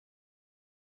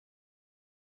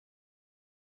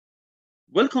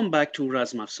Welcome back to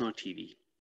Razmafsar TV.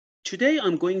 Today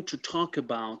I'm going to talk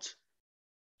about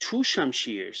two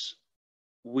shamshirs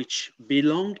which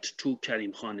belonged to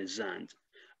Karim Khan Zand,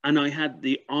 and I had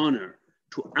the honor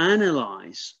to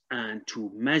analyze and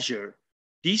to measure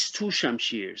these two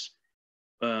shamshirs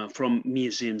from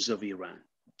museums of Iran.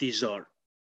 These are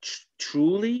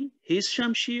truly his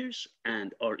shamshirs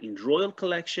and are in royal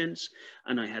collections,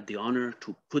 and I had the honor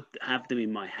to have them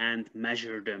in my hand,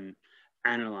 measure them,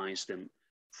 analyze them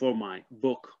for my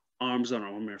book Arms and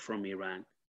Armor from Iran,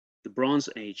 the Bronze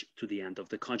Age to the End of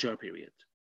the Qajar Period.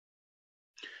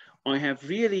 I have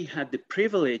really had the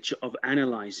privilege of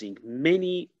analyzing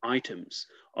many items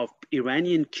of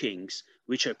Iranian kings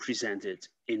which I presented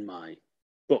in my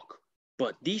book,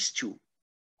 but these two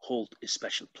hold a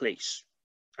special place,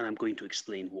 and I'm going to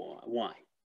explain why.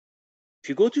 If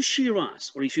you go to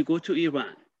Shiraz or if you go to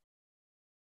Iran,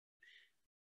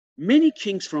 many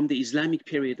kings from the Islamic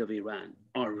period of Iran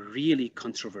are really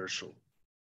controversial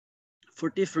for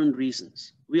different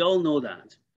reasons. We all know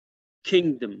that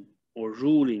kingdom or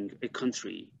ruling a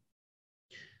country,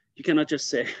 you cannot just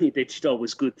say they did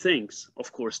always good things.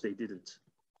 Of course they didn't.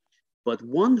 But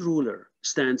one ruler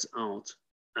stands out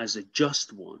as a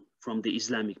just one from the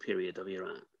Islamic period of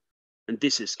Iran, and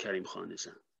this is Karim Khan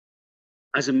Zand.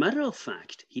 As a matter of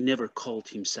fact, he never called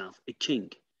himself a king.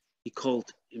 He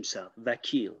called himself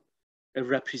Vakil, a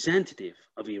representative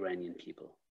of Iranian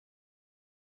people.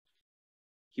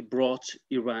 He brought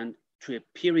Iran to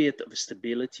a period of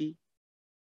stability,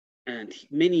 and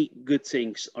many good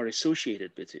things are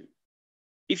associated with him.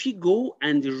 If you go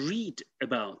and read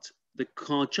about the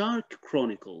Qajar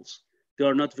chronicles, they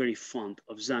are not very fond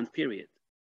of Zand period.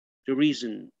 There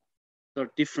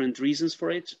are different reasons for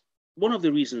it. One of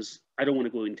the reasons, I don't want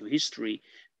to go into history,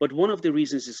 but one of the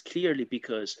reasons is clearly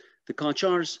because the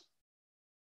Qajars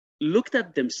looked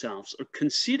at themselves or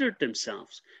considered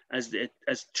themselves as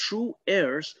true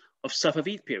heirs of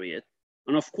Safavid period.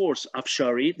 And of course,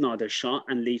 Afsharid, Nader Shah,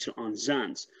 and later on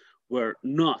Zands were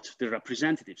not the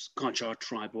representatives. Qajar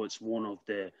tribe was one of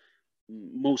the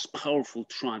most powerful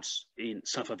tribes in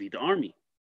Safavid army.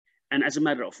 And as a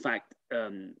matter of fact,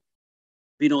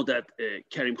 we know that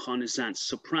Karim Khan Zand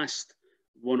suppressed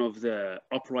one of the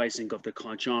uprising of the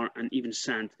Qajar and even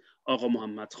sent Agha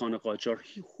Muhammad Khan Qajar,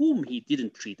 whom he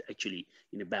didn't treat actually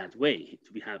in a bad way,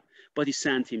 but he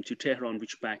sent him to Tehran,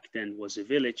 which back then was a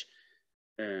village.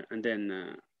 And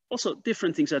then also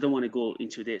different things. I don't want to go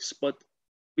into this, but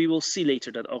we will see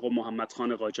later that Agha Muhammad Khan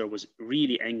Qajar was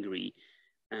really angry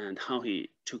and how he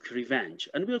took revenge.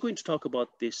 And we're going to talk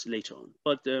about this later on.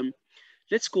 But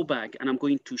let's go back, and I'm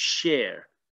going to share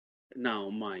now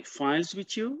my files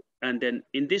with you. And then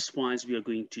in these files, we are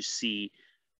going to see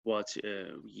what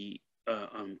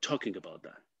I'm talking about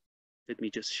that. Let me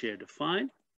just share the file.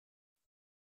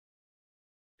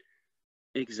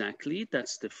 Exactly,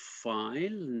 that's the file.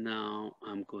 Now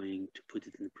I'm going to put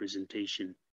it in the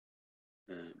presentation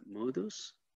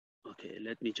modus. Okay,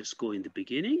 let me just go in the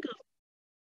beginning.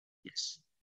 Yes.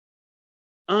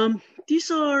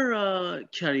 These are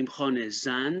Karim Khan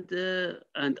Zand,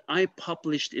 and I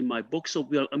published in my book. So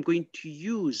I'm going to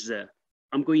use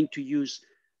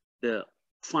the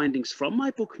findings from my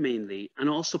book mainly, and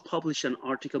also publish an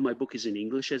article. My book is in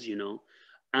English, as you know,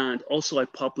 and also I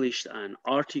published an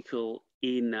article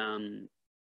in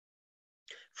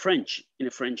French, in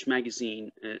a French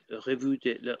magazine, Revue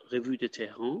de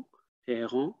Tehran,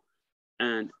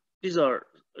 and these are,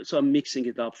 so I'm mixing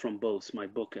it up from both my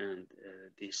book and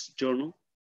this journal,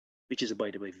 which is,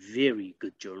 by the way, very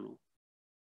good journal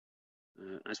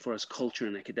as far as culture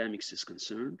and academics is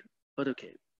concerned. But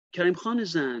okay, Karim Khan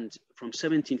Zand from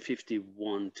 1751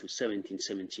 to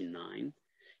 1779,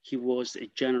 he was a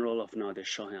general of Nader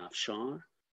Shah Afshar.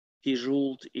 He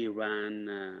ruled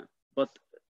Iran, but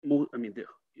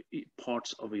the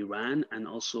parts of Iran, and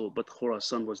also, but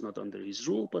Khorasan was not under his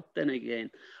rule. But then again,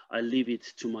 I leave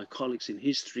it to my colleagues in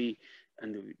history,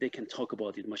 and they can talk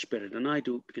about it much better than I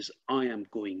do, because I am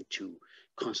going to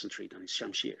concentrate on his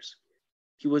shamshirs.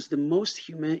 He was the most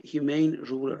humane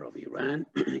ruler of Iran,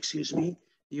 excuse me,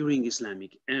 during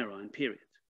Islamic era and period.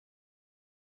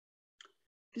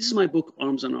 This is my book,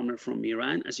 Arms and Armor from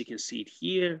Iran, as you can see it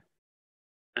here.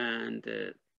 And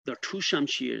there are two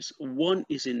shamshirs. One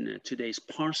is in today's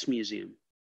Pars Museum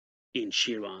in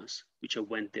Shiraz, which I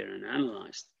went there and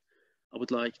analyzed. I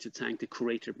would like to thank the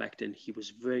curator back then. He was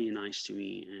very nice to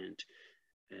me, and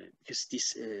because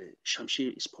this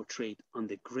shamshir is portrayed on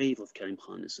the grave of Karim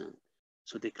Khan Zand.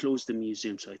 So they closed the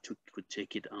museum, so I could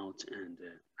take it out and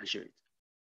measure it.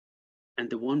 And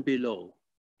the one below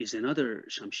is another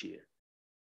shamshir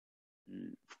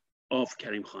of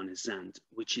Karim Khan Zand,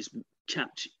 which is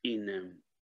kept in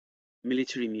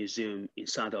military museum in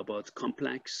Saad Abad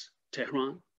complex,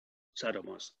 Tehran, Saad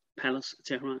Abad Palace,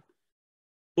 Tehran.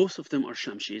 Both of them are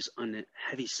shamshirs on the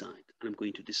heavy side, and I'm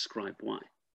going to describe why.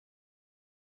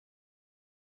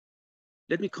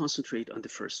 Let me concentrate on the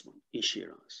first one in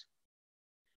Shiraz.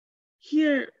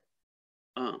 Here,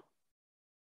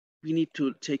 we need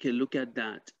to take a look at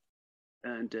that.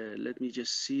 And let me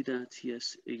just see that.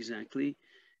 Yes, exactly.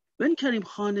 When Karim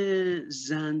Khan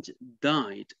Zand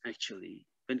died, actually,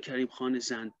 when Karim Khan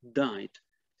Zand died,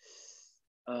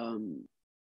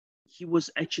 he was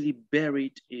actually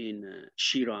buried in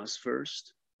Shiraz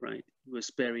first, right? He was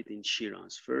buried in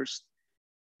Shiraz first.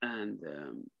 And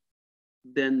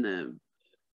then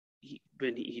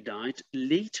when he died,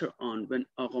 later on, when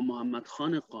Agha Muhammad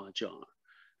Khan Qajar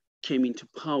came into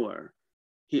power,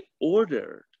 he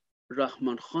ordered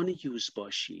Rahman Khan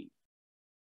Yuzbashi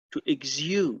to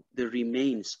exhume the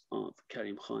remains of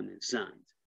Karim Khan Zand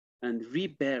and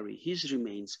rebury his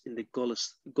remains in the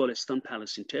Golestan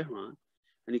Palace in Tehran.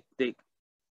 And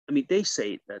they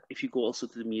say that if you go also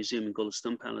to the museum in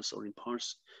Golestan Palace or in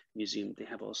Pars Museum, they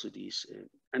have also these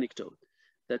anecdote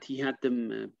that he had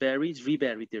them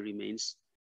reburied the remains,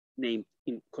 named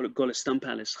in Golestan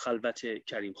Palace Khalvat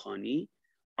Karim Khani,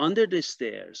 under the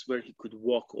stairs where he could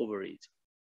walk over it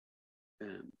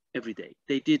every day.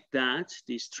 They did that,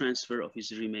 this transfer of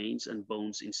his remains and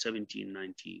bones in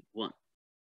 1791.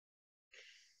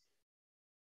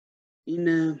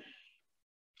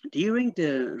 During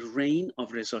the reign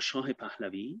of Reza Shah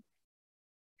Pahlavi,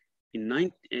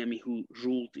 who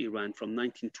ruled Iran from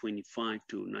 1925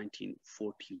 to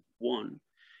 1941,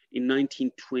 in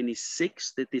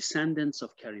 1926, the descendants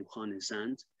of Karim Khan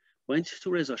Zand went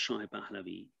to Reza Shah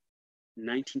Pahlavi in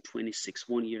 1926,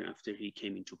 1 year after he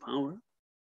came into power,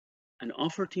 and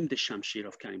offered him the shamshir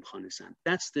of Karim Khan Zand.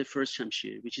 That's the first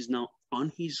shamshir, which is now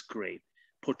on his grave,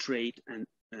 portrayed and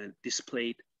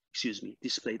displayed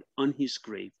on his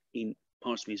grave in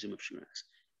Pars Museum of Shiraz.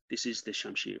 This is the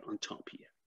shamshir on top here.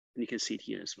 And you can see it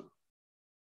here as well.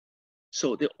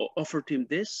 So they offered him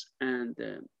this and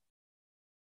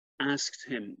asked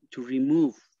him to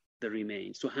remove the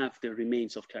remains, to have the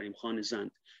remains of Karim Khan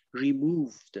Zand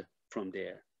removed from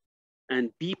there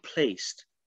and be placed,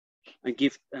 and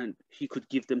he could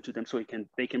give them to them so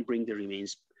they can bring the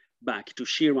remains back to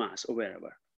Shiraz or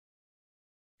wherever.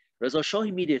 Reza Shah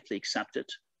immediately accepted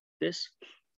this.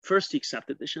 First, he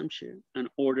accepted the shamshir and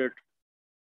ordered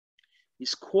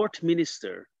his court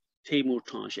minister, Taimur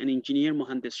Taj, and engineer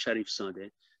Mohandes Sharif Zadeh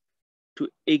to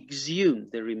exhume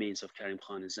the remains of Karim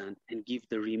Khan Zand and give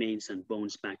the remains and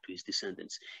bones back to his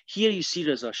descendants. Here you see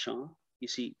Reza Shah, you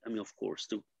see, of course,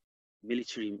 the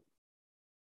military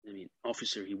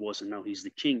officer he was, and now he's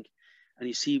the king. And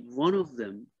you see one of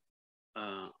them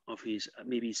of his,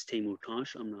 maybe it's Taimur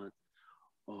Taj, I'm not,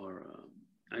 or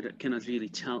I cannot really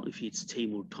tell if it's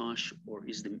Taimur Taj or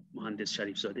is the Mohandes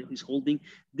Sharif Zadeh who's holding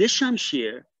the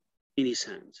shamshir in his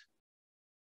hand,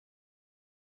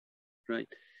 right?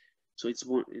 So it's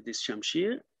this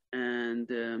shamshir, and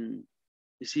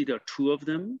you see there are two of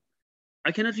them.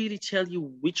 I cannot really tell you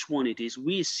which one it is.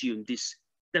 We assume this,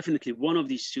 definitely one of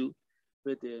these two,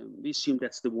 but we assume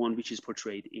that's the one which is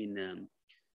portrayed in,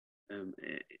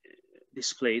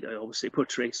 displayed, I always say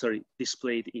portrayed, sorry,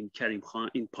 displayed in Karim Khan,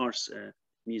 in Pars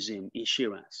Museum in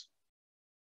Shiraz.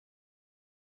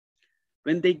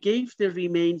 When they gave the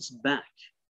remains back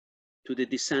to the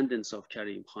descendants of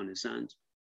Karim Khan Zand,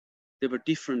 there were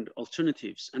different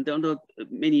alternatives, and there are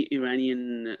many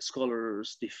Iranian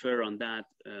scholars differ on that,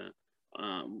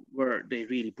 where they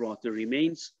really brought the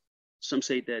remains. Some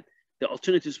say that the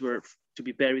alternatives were to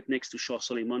be buried next to Shah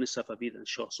Suleiman Safavid and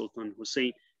Shah Sultan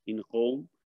Hussein in Qom.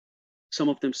 Some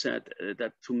of them said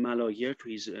that to Malayer, to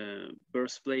his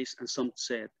birthplace, and some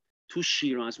said to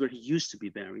Shiraz, where he used to be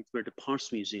buried, where the Pars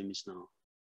Museum is now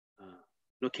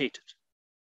located.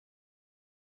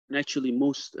 And actually,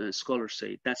 most scholars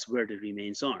say that's where the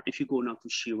remains are. If you go now to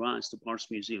Shiraz, the Pars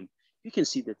Museum, you can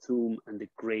see the tomb and the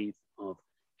grave of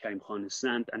Karim Khan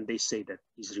Zand, and they say that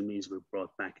his remains were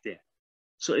brought back there.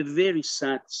 So a very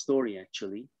sad story,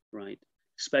 actually, right?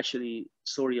 Especially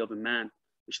story of a man,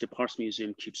 which the Pars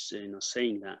Museum keeps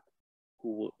saying that,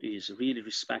 who is really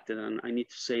respected. And I need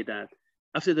to say that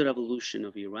after the revolution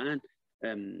of Iran,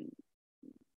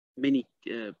 many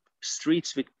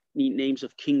streets with names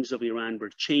of kings of Iran were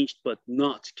changed, but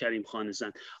not Karim Khan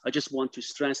Zand. I just want to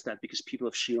stress that because people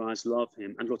of Shiraz love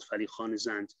him, and Lutf Ali Khan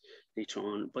Zand later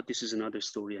on, but this is another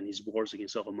story, and his wars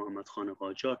against Agha Muhammad Khan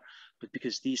Qajar, but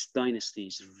because these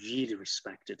dynasties really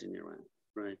respected in Iran,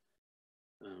 right?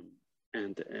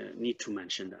 And need to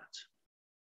mention that.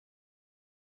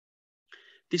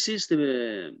 This is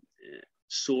the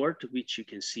sword, which you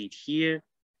can see it here.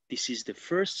 This is the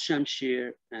first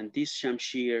shamshir, and this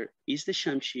shamshir is the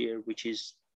shamshir which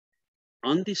is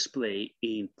on display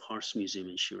in Pars Museum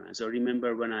in Shiraz. I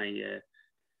remember when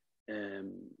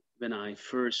I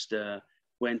first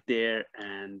went there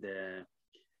and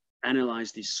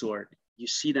analyzed this sword. You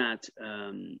see that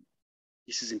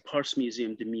this is in Pars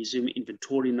Museum. The museum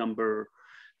inventory number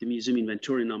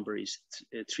is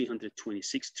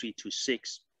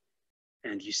 326.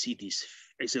 And you see this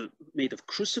is made of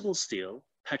crucible steel,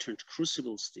 patterned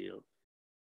crucible steel.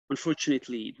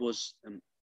 Unfortunately, it was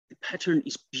the pattern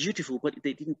is beautiful, but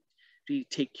they didn't really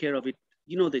take care of it.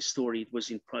 You know the story. It was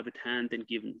in private hand and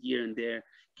given here and there,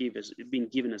 being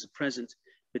given as a present.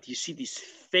 But you see this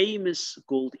famous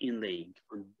gold inlaying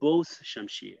on both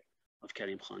shamshir of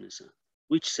Karim Khan Zand,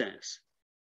 which says,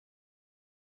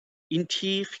 "این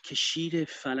تیغ که شیر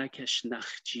فلکش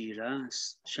نخجیر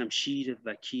است، شمشیر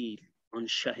وکیل آن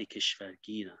شه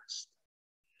کشورگیر است.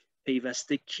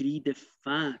 پیوسته کلید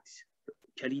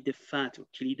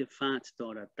فتح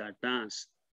دارد در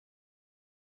دست،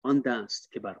 آن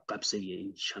دست که بر قبضه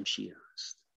این شمشیر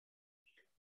است."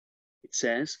 It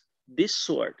says, this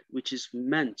sword, which is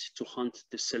meant to hunt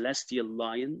the celestial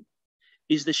lion,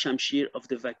 is the shamshir of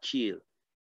the vakil,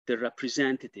 the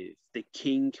representative, the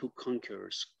king who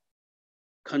conquers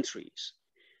countries.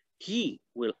 He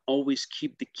will always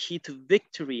keep the key to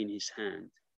victory in his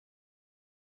hand,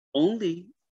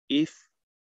 only if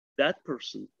that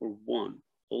person or one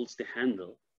holds the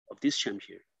handle of this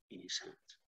shamshir in his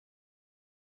hand.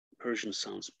 Persian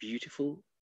sounds beautiful,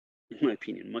 in my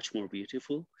opinion, much more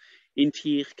beautiful. این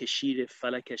تیغ که شیر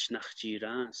فلکش نخجیر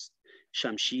است،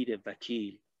 شمشیر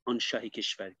وکیل آن شه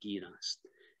کشورگیر است.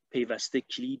 پیوسته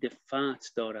کلید فتح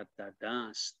دارد در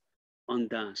دست، آن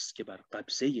دست که بر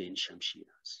قبضه این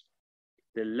شمشیر است.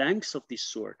 The length of this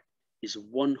sword is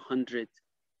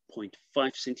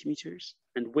 100.5 centimeters,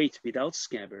 and weight without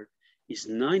scabbard is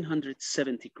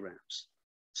 970 grams.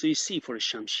 So you see, for a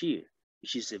shamshir,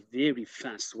 which is a very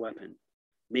fast weapon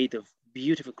made of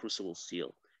beautiful crucible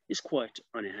steel, is quite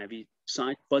on a heavy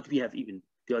side, but we have even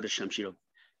the other shamshir of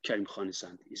Karim Khan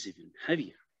Zand is even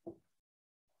heavier.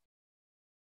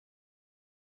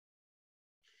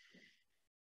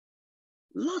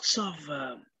 Lots of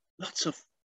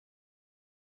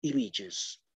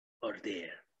images are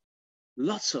there.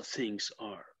 Lots of things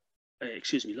are,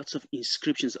 lots of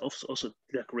inscriptions, also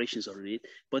decorations are in it,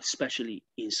 but especially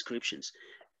inscriptions.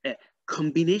 A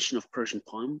combination of Persian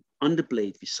poem on the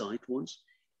blade beside ones,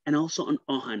 and also on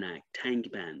ahanag, tang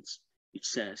bands, which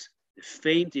says the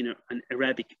famed in an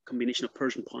Arabic combination of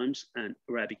Persian poems and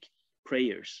Arabic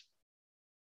prayers.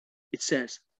 It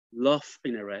says, love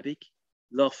in Arabic,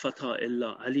 La fata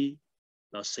illa Ali,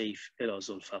 la sayf illa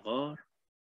zulfaqar.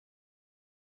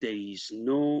 There is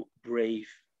no brave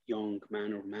young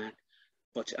man or man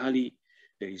but Ali.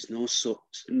 There is no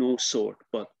sword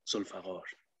but Zulfaqar.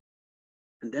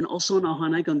 And then also on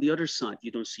Ahanag on the other side,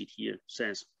 you don't see it here,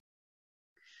 says,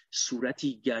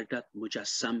 Surati gardat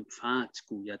mujassam fat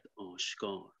guyad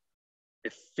ashkar. A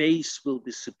face will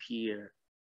disappear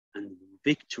and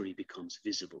victory becomes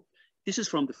visible. This is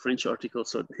from the French article,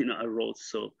 so I wrote,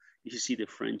 so if you see the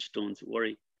French, don't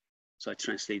worry. So I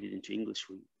translated into English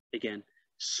for you. Again,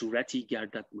 Surati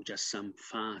gardat mujassam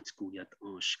fat guyad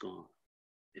ashkar.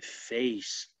 The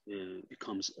face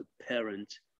becomes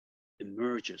apparent,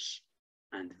 emerges,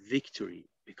 and victory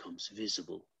becomes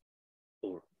visible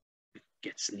or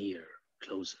gets near,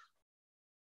 closer.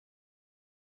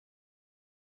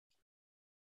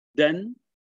 Then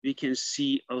we can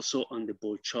see also on the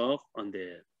bolchav, on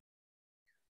the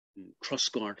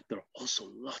crossguard, there are also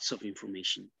lots of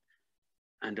information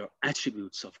and there are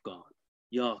attributes of God.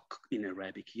 Ya in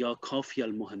Arabic, Ya Kafi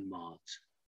al-Muhammad.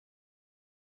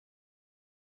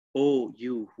 Oh,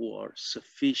 you who are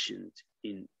sufficient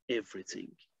in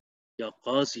everything. Ya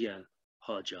Qazi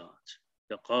al-Hajat.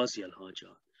 Ya Qazi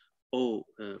al-Hajat. Oh,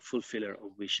 fulfiller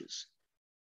of wishes.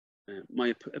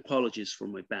 My apologies for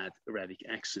my bad Arabic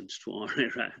accent to our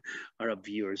Arab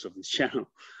viewers of this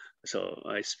channel. So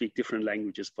I speak different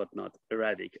languages, but not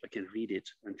Arabic. I can read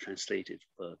it and translate it,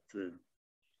 but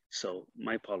so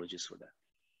my apologies for that.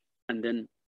 And then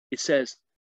it says,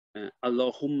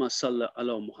 Allahumma salli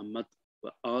ala Muhammad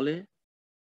wa ale,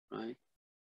 right?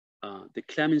 The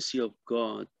clemency of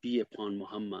God be upon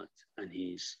Muhammad and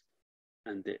the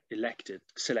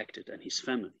selected and his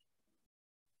family.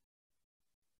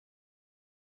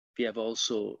 We have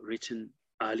also written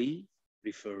Ali,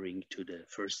 referring to the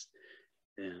first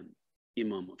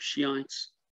Imam of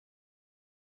Shiites,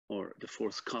 or the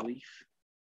fourth Caliph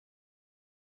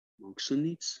among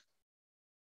Sunnis.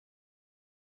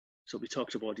 So we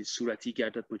talked about it. Surati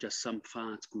Gardat Mujassam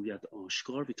Fat Guyad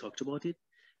Ashkar. We talked about it.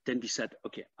 Then we said,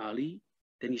 okay, Ali.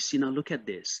 Then you see, now look at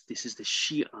this. This is the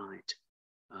Shiite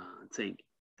thing.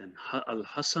 Then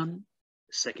Al-Hassan,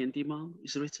 the second Imam,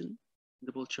 is written in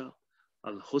the Bolchak.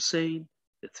 Al-Hussein,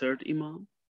 the third Imam.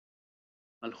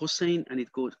 Al-Hussein, and it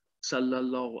goes,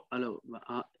 Sallallahu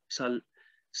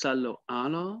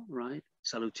ala, right?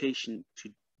 Salutation to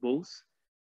both.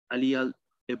 Ali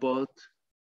al-Abad,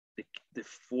 the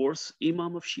fourth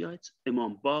Imam of Shiites.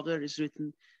 Imam Baqir is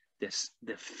written. The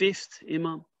fifth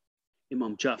Imam.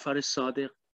 Imam Ja'far al-Sadiq,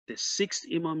 the sixth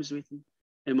Imam is written.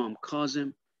 Imam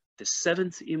Kazim, the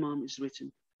seventh Imam is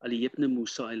written. Ali ibn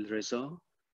Musa al-Reza.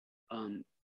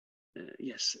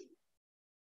 Yes.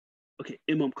 Okay,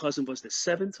 Imam Kazim was the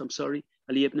seventh, I'm sorry.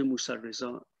 Ali ibn Musa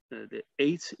al-Reza, the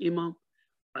eighth Imam.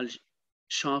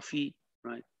 Al-Shafi,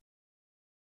 right?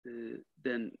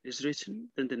 Then is written.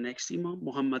 Then the next Imam,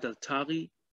 Muhammad al-Taghi,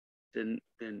 then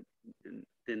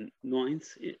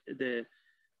ninth,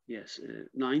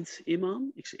 ninth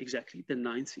Imam, exactly, the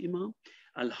ninth Imam.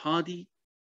 Al-Hadi,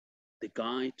 the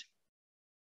guide,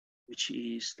 which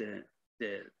is the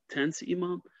 10th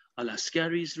Imam.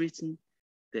 Al-Askari is written,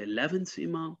 the 11th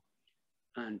Imam.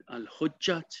 And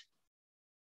Al-Hujjat,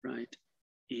 right,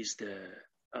 is the,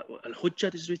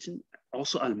 Al-Hujjat is written.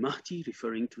 Also Al-Mahdi,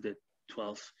 referring to the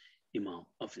 12th Imam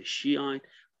of the Shiite,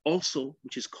 also,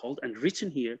 which is called and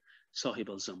written here, Sahib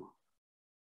al-Zaman.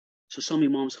 So some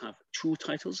Imams have two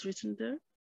titles written there,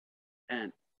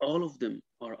 and all of them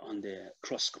are on the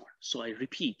cross guard. So I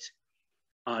repeat,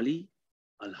 Ali,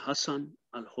 Al-Hassan,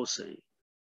 Al-Hussein,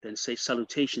 then say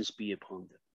salutations be upon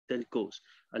them. Then it goes,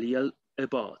 Ali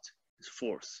al-Abad, the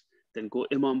fourth. Then go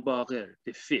Imam Baqir,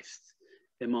 the fifth.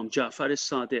 Imam Ja'far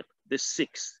al-Sadiq, the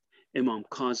sixth. Imam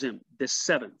Kazim, the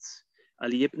seventh.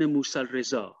 Ali ibn Musa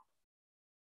al-Reza,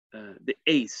 the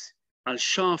eighth.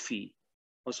 Al-Shafi,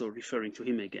 also referring to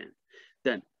him again.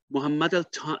 Then Muhammad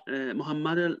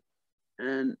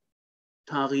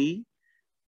al-Taghi,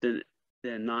 the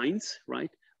ninth,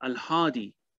 right?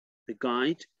 Al-Hadi, the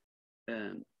guide,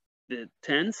 the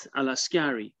 10th.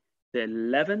 Al-Askari, the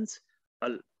 11th.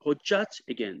 Al-Hujjat,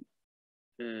 again,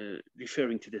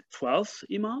 referring to the 12th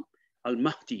Imam.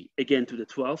 Al-Mahdi, again to the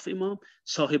 12th Imam.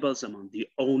 Sahib al-Zaman, the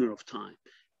owner of time,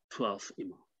 12th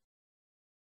Imam.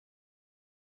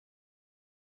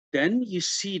 Then you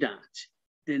see that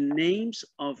the names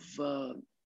of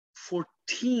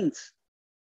 14th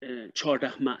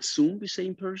Chardah Ma'soom, we say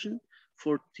in Persian,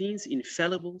 14th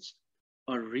infallibles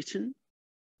are written,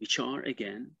 which are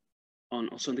again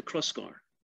also on the cross guard.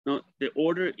 Now the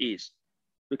order is,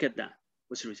 look at that,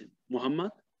 what's written?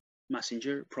 Muhammad,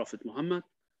 messenger, Prophet Muhammad.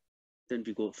 Then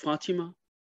we go Fatima,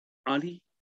 Ali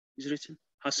is written,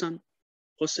 Hassan,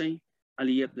 Hussein,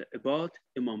 Ali ibn Abad,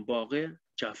 Imam Baqir,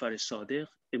 Ja'far al-Sadiq,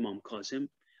 Imam Kazim,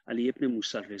 Ali ibn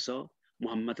Musa al-Reza,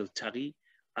 Muhammad al-Taghi,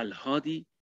 Al-Hadi,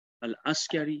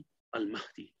 Al-Askari,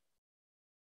 Al-Mahdi.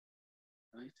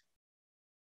 Right?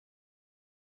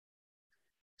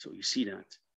 So you see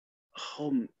that,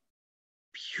 how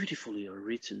beautifully are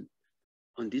written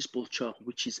on this bolchak,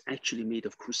 which is actually made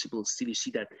of crucible steel. You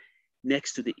see that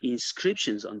next to the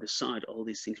inscriptions on the side, all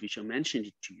these things which I mentioned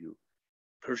it to you,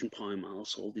 Persian poem,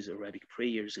 also all these Arabic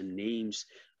prayers and names,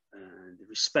 and the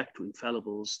respect to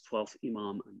infallibles, 12th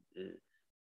Imam,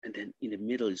 and then in the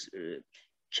middle is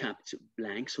capped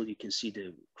blank, so you can see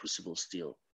the crucible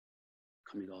steel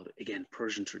coming out. Again,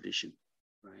 Persian tradition,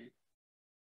 right?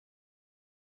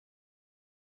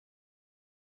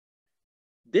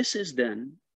 This is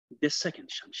then the second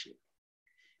shamshir.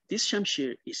 This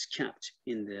shamshir is kept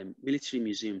in the Military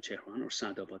Museum Tehran or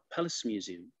Saad Abad Palace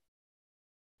Museum.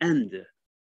 And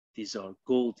these are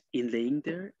gold inlaying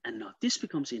there. And now this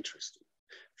becomes interesting.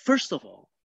 First of all,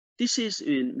 this is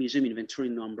in museum inventory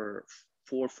number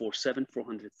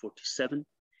 447,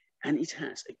 and it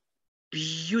has a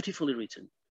beautifully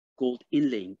written gold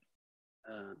inlaying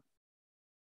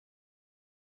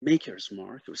maker's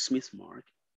mark or smith mark,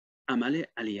 Amal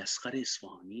Ali Asghar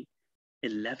Isfahani,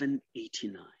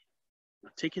 1189. Now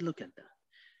take a look at that.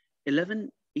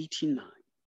 1189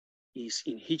 is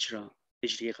in Hijra,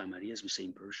 Hijri Qamari, as we say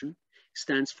in Persian,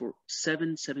 stands for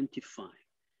 775.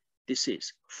 This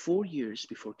is 4 years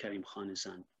before Karim Khan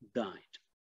Zand died.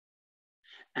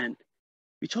 And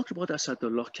we talked about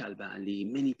Asadullah Kalbali.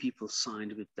 Many people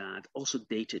signed with that, also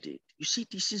dated it. You see,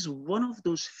 this is one of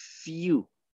those few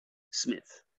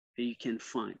smiths that you can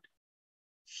find.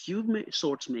 Few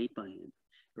swords made by him,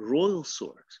 royal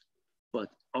swords,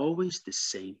 but always the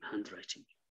same handwriting,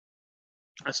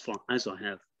 as far as I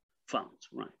have found,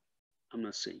 right? I'm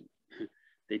not saying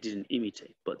they didn't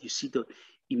imitate, but you see,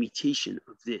 imitation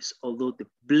of this, although the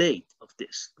blade of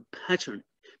this, the pattern,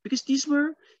 because these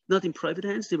were not in private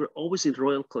hands, they were always in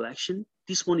royal collection.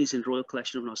 This one is in royal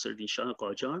collection of Nasruddin Shah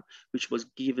Qajar, which was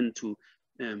given to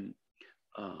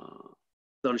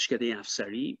Danishgaheh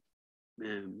Afsari,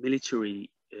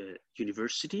 military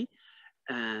university,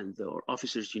 and or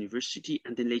officers university,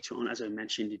 and then later on, as I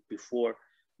mentioned it before,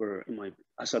 were in my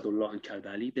Asadullah and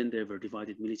Karbali. Then there were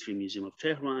divided military museum of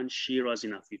Tehran, Shiraz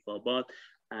in Afif Abad,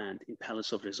 and in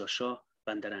Palace of Reza Shah,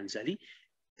 Bandar Anzali.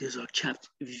 These are kept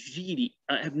really,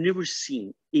 I have never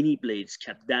seen any blades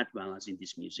kept that well as in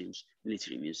these museums,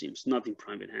 military museums, not in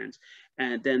private hands.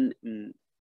 And then you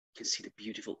can see the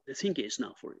beautiful, the thing is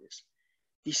now for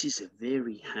this is a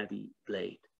very heavy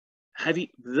blade.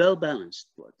 Heavy, well balanced,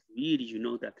 but really, you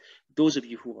know that those of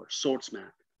you who are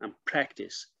swordsmen and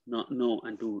practice, not know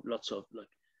and do lots of like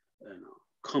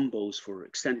combos for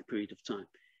extended period of time,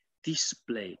 this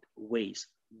blade weighs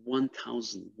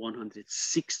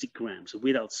 1,160 grams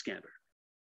without scabbard,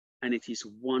 and it is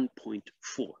 1.4.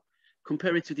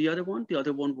 Compare it to the other one. The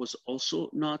other one was also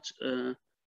not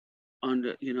on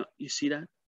the, you see that?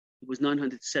 It was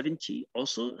 970,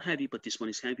 also heavy, but this one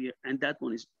is heavier, and that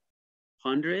one is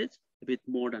 100, a bit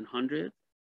more than 100,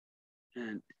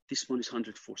 and this one is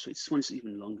 104, so this one is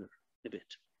even longer a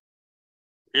bit,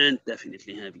 and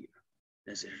definitely heavier.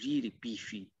 There's a really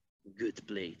beefy, good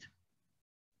blade.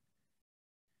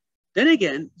 Then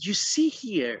again, you see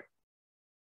here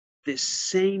the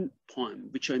same poem,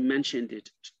 which I mentioned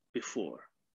it before.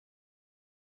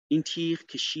 این تیغ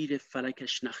که شیر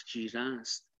فلکش نخجیر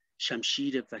است،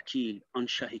 شمشیر وکیل آن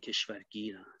شه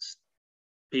کشورگیر است.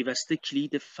 پیوسته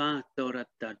کلید فتح دارد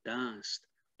در دست،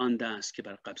 آن دست که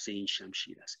بر قبضه این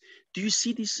شمشیر است. Do you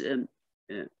see this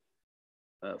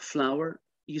flower?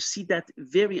 You see that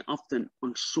very often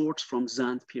on swords from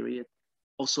Zand period,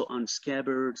 also on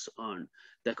scabbards, on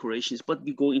decorations, but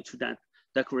we go into that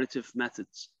decorative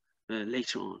methods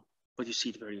later on, but you see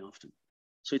it very often.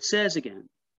 So it says again,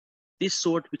 this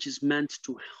sword which is meant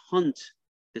to hunt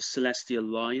the celestial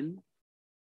lion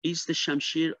is the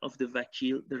shamshir of the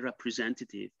vakil, the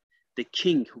representative, the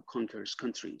king who conquers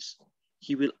countries.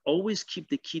 He will always keep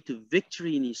the key to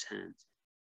victory in his hand,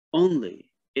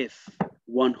 only if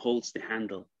one holds the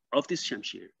handle of this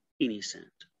shamshir in his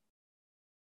hand.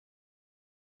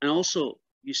 And also,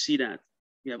 you see that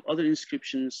we have other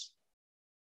inscriptions,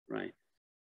 right?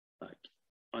 Like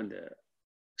on the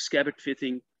scabbard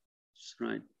fittings,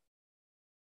 right?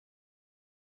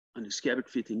 On the scabbard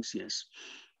fittings, yes,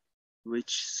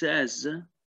 which says,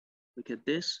 look at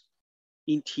this,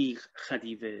 این تیغ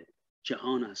خدیو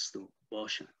جهان است و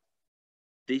باشد.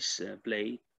 This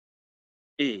blade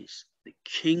is the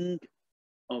king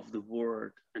of the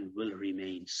world and will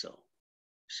remain so.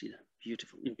 See that?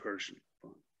 Beautiful in Persian.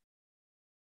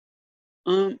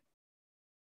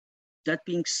 That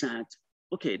being said,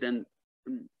 okay, then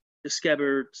the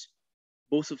scabbards,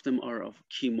 both of them are of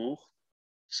Kimoch,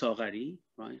 Saghari,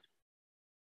 right?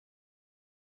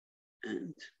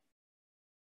 And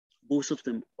both of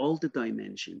them, all the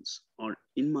dimensions are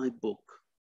in my book.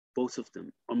 Both of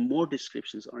them, or more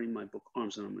descriptions are in my book,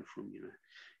 Arms and Armor from Iran.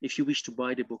 If you wish to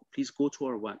buy the book, please go to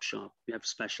our web shop. We have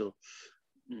special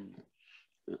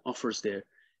offers there.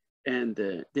 And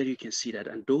there you can see that.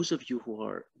 And those of you who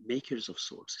are makers of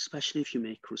swords, especially if you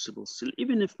make crucible steel,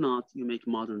 even if not, you make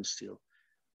modern steel,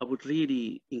 I would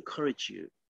really encourage you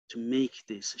to make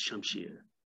this shamshir,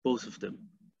 both of them.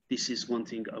 This is one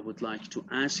thing I would like to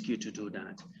ask you to do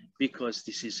that, because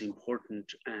this is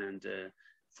important and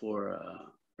for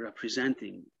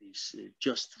representing this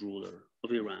just ruler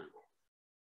of Iran.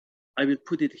 I will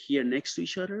put it here next to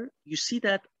each other. You see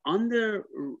that on the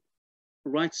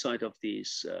right side of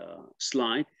this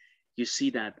slide, you see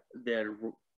that their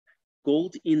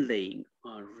gold inlaying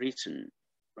are written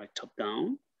right top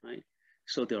down, right?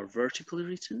 So they are vertically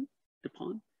written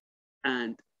upon.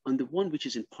 And on the one which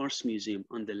is in Pars Museum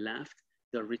on the left,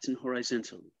 they're written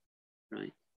horizontally,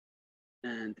 right?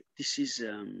 And this is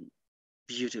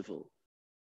beautiful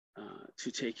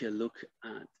to take a look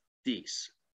at this.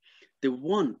 The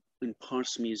one in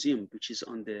Pars Museum, which is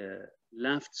on the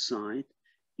left side,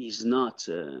 is not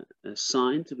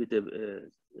signed with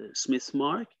a Smith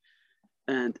mark.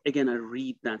 And again, I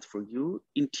read that for you.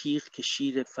 این تیغ که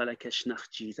شیر فلکش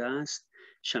نخجیر است،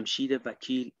 شمشیر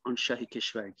وکیل آن شه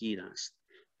کشورگیر است.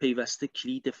 پیوسته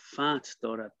کلید فتح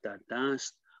دارد در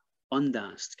دست، آن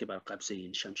دست که بر قبضه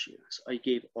این شمشیر است. I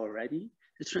gave already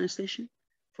the translation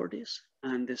for this.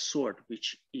 And the sword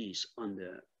which is on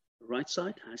the right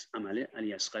side has Amale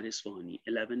Ali Asghar Isfahani,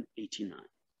 1189.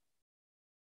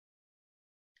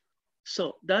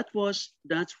 So that was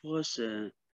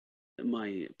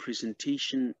my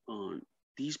presentation on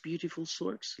these beautiful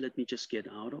swords. Let me just get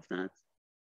out of that.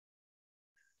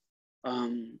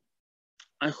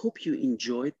 I hope you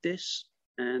enjoyed this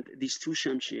and these two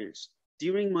shamshirs.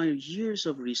 During my years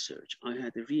of research, I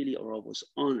had really, or I was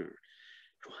honored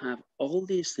to have all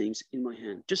these things in my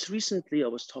hand. Just recently, I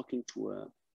was talking to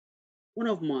one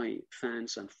of my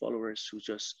fans and followers who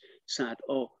just said,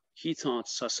 oh, he thought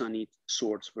Sassanid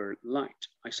swords were light.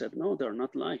 I said, no, they're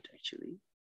not light, actually.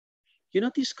 You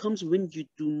know, this comes when you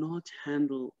do not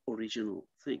handle original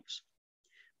things.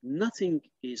 Nothing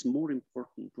is more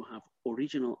important to have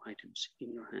original items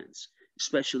in your hands,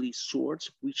 especially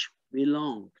swords which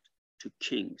belonged to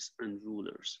kings and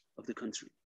rulers of the country.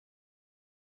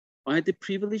 I had the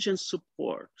privilege and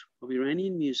support of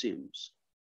Iranian museums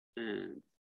and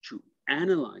to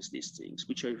analyze these things,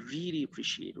 which I really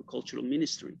appreciate, or cultural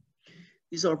ministry.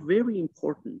 These are very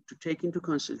important to take into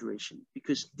consideration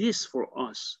because this for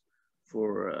us,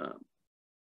 for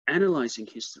analyzing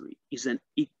history, is an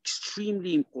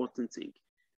extremely important thing.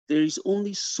 There is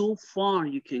only so far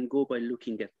you can go by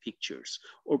looking at pictures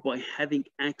or by having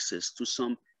access to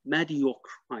some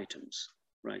mediocre items,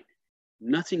 right?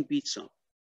 Nothing beats up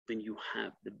when you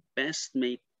have the best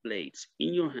made blades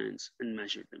in your hands and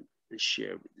measure them and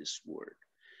share with this world.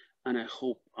 And I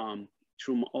hope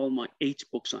through all my 8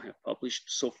 books I have published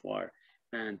so far,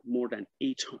 and more than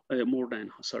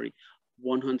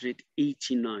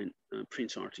 189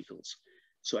 print articles,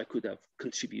 so I could have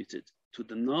contributed to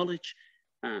the knowledge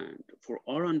and for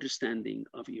our understanding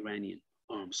of Iranian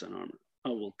arms and armor. I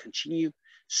will continue.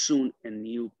 Soon a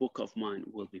new book of mine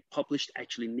will be published.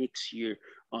 Actually, next year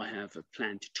I have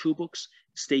planned 2 books.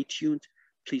 Stay tuned.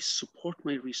 Please support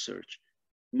my research.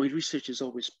 My research is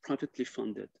always privately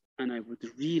funded, and I would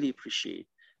really appreciate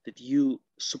that you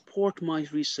support my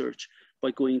research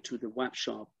by going to the web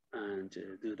shop and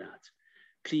do that.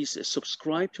 Please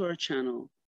subscribe to our channel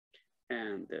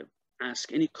and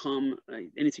ask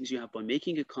anything you have by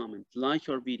making a comment, like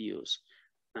our videos,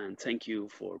 and thank you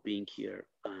for being here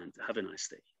and have a nice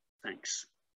day. Thanks.